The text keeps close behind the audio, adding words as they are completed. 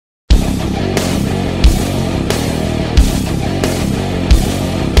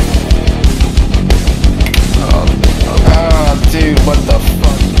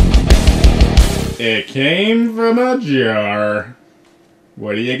It came from a jar.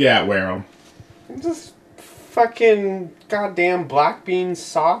 What do you got, Werrell? Just fucking goddamn black bean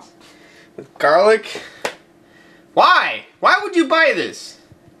sauce with garlic. Why? Why would you buy this?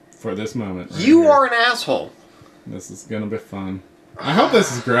 For this moment. Right You here. are an asshole. This is gonna be fun. I hope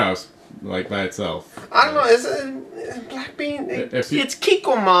this is gross, like by itself. I don't know. Is it black bean? If you- It's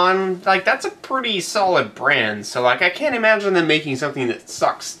Kikkoman. Like that's a pretty solid brand. So like I can't imagine them making something that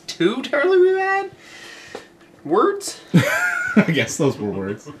sucks too terribly bad. Words? I guess those were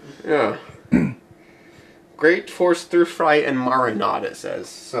words. Yeah. Great for stir fry and marinade, it says.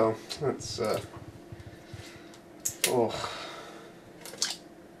 So that's oh.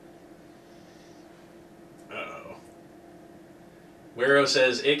 Uh-oh. Wero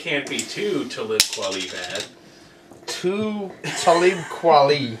says it can't be too Talib Kweli bad. Too Talib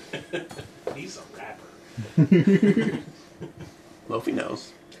Kweli. He's a rapper. Loafy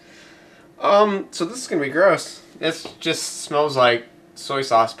knows. So this is gonna be gross. This just smells like soy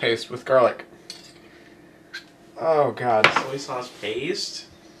sauce paste with garlic. Oh god. Soy sauce paste?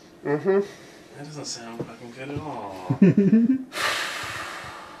 Mm-hmm. That doesn't sound fucking good at all.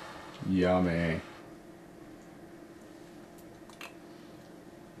 Yummy.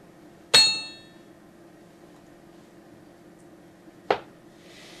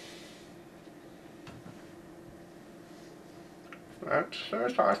 That's soy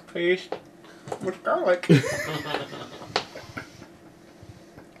sauce paste with garlic.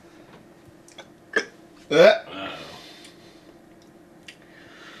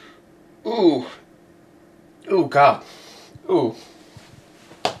 Ooh. Ooh, God. Ooh.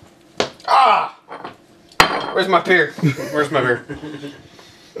 Ah! Where's my beer? Where's my beer?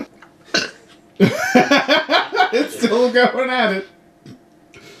 It's still going at it.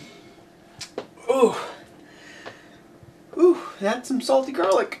 Ooh. Ooh, that's some salty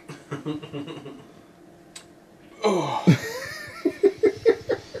garlic. Oh.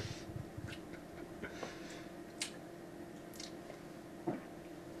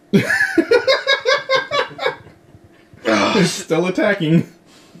 It's still attacking.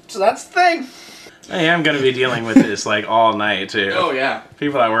 So that's the thing. I am going to be dealing with this like all night too. Oh, yeah.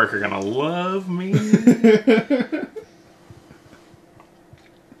 People at work are going to love me.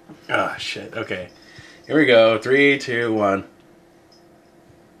 Oh, shit. Okay. Here we go. 3, 2, 1.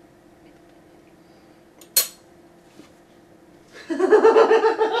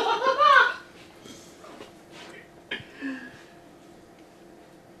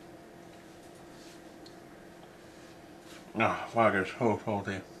 Oh, fuck, it's so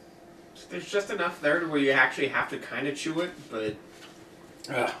salty. There's just enough there to where you actually have to kind of chew it, but...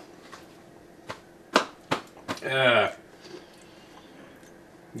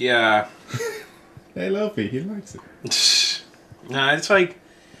 Yeah. Hey, Lofi, he likes it. Nah, it's like,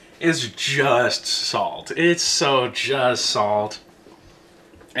 it's just salt. It's so just salt.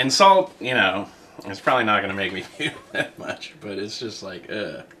 And salt, you know, it's probably not going to make me feel that much, but it's just like,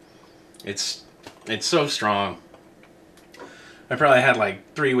 it's so strong. I probably had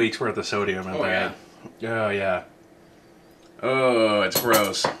like 3 weeks worth of sodium in that. Oh, yeah. Oh, it's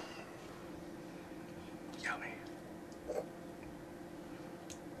gross. Yummy.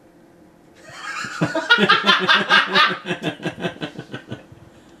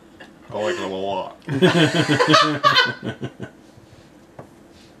 I like it a lot.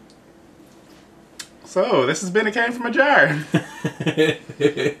 So, this has been a can from a jar.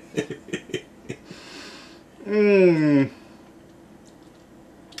 Mmm.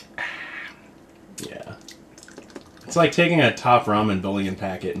 Yeah. It's like taking a top ramen bouillon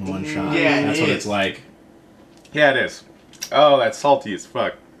packet in one shot. Yeah, That's it what is. it's like. Yeah, it is. Oh, that's salty as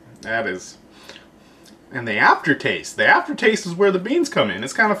fuck. That is. And the aftertaste. The aftertaste is where the beans come in.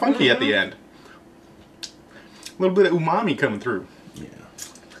 It's kind of funky at the end. A little bit of umami coming through. Yeah.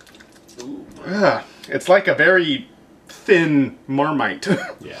 Ooh. It's like a very thin Marmite.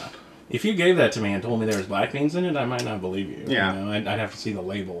 Yeah. If you gave that to me and told me there was black beans in it, I might not believe you. Yeah. You know, I'd have to see the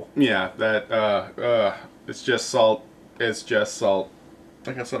label. Yeah, that, it's just salt. It's just salt.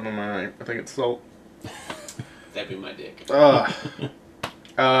 I got something on my eye. I think it's salt. That'd be my dick.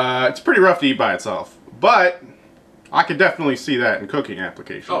 It's pretty rough to eat by itself. But I could definitely see that in cooking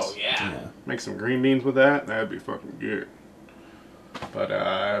applications. Oh, yeah. Yeah. Make some green beans with that. That'd be fucking good. But,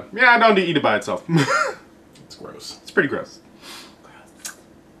 yeah, I don't eat it by itself. It's gross. It's pretty gross.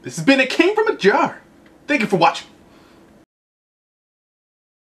 This has been It Came From a Jar. Thank you for watching.